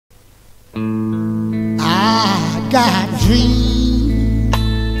I got dreams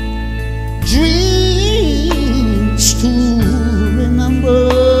to remember.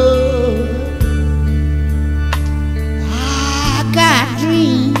 I got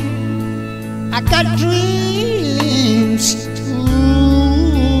dreams to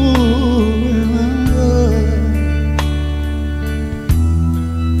remember.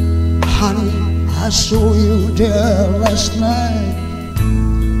 Honey, I saw you there last night.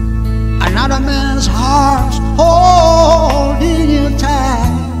 Another man's heart's holding you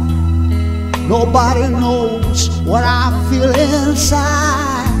tight. Nobody knows what I feel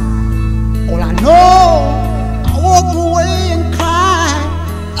inside. All I know, I walk away and cry.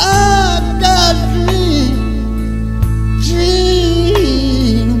 I got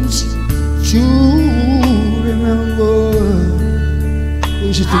dreams to remember.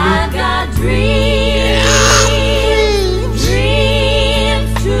 Listen to me. I got dreams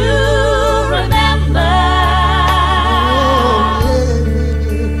to remember.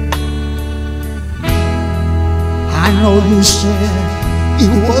 I know you said it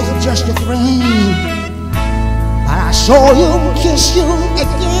was just a friend, but I saw you kiss you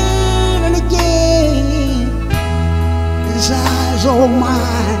again and again. These eyes of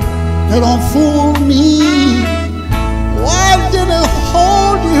mine, they don't fool me. Why did I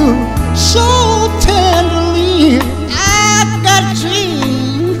hold you so tenderly? I got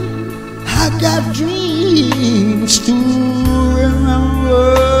dreams to remember.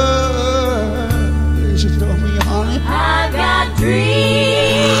 Listen to me, honey. I got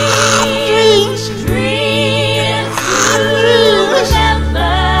dreams to remember.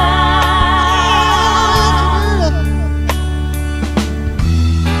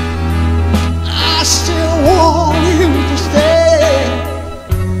 I still want you to stay.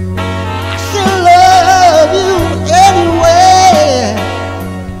 I still love you anyway.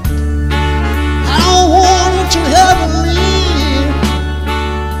 I don't want you to ever leave.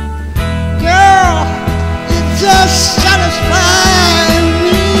 Girl, it just satisfies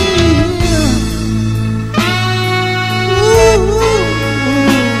me. Ooh,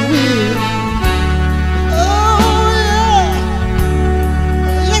 yeah. Oh yeah.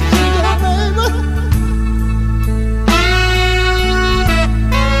 Yes, you do, baby.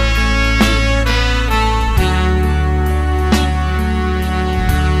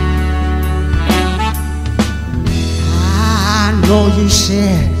 I know you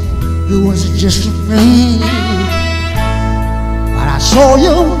said it was just a friend, but I saw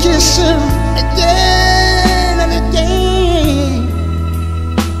you kissing again and again.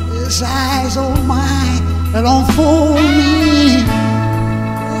 These eyes of mine, they don't fool me.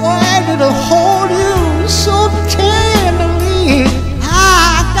 Why did I hold you so tenderly?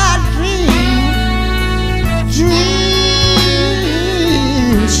 I got dreams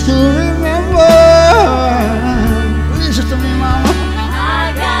to remember.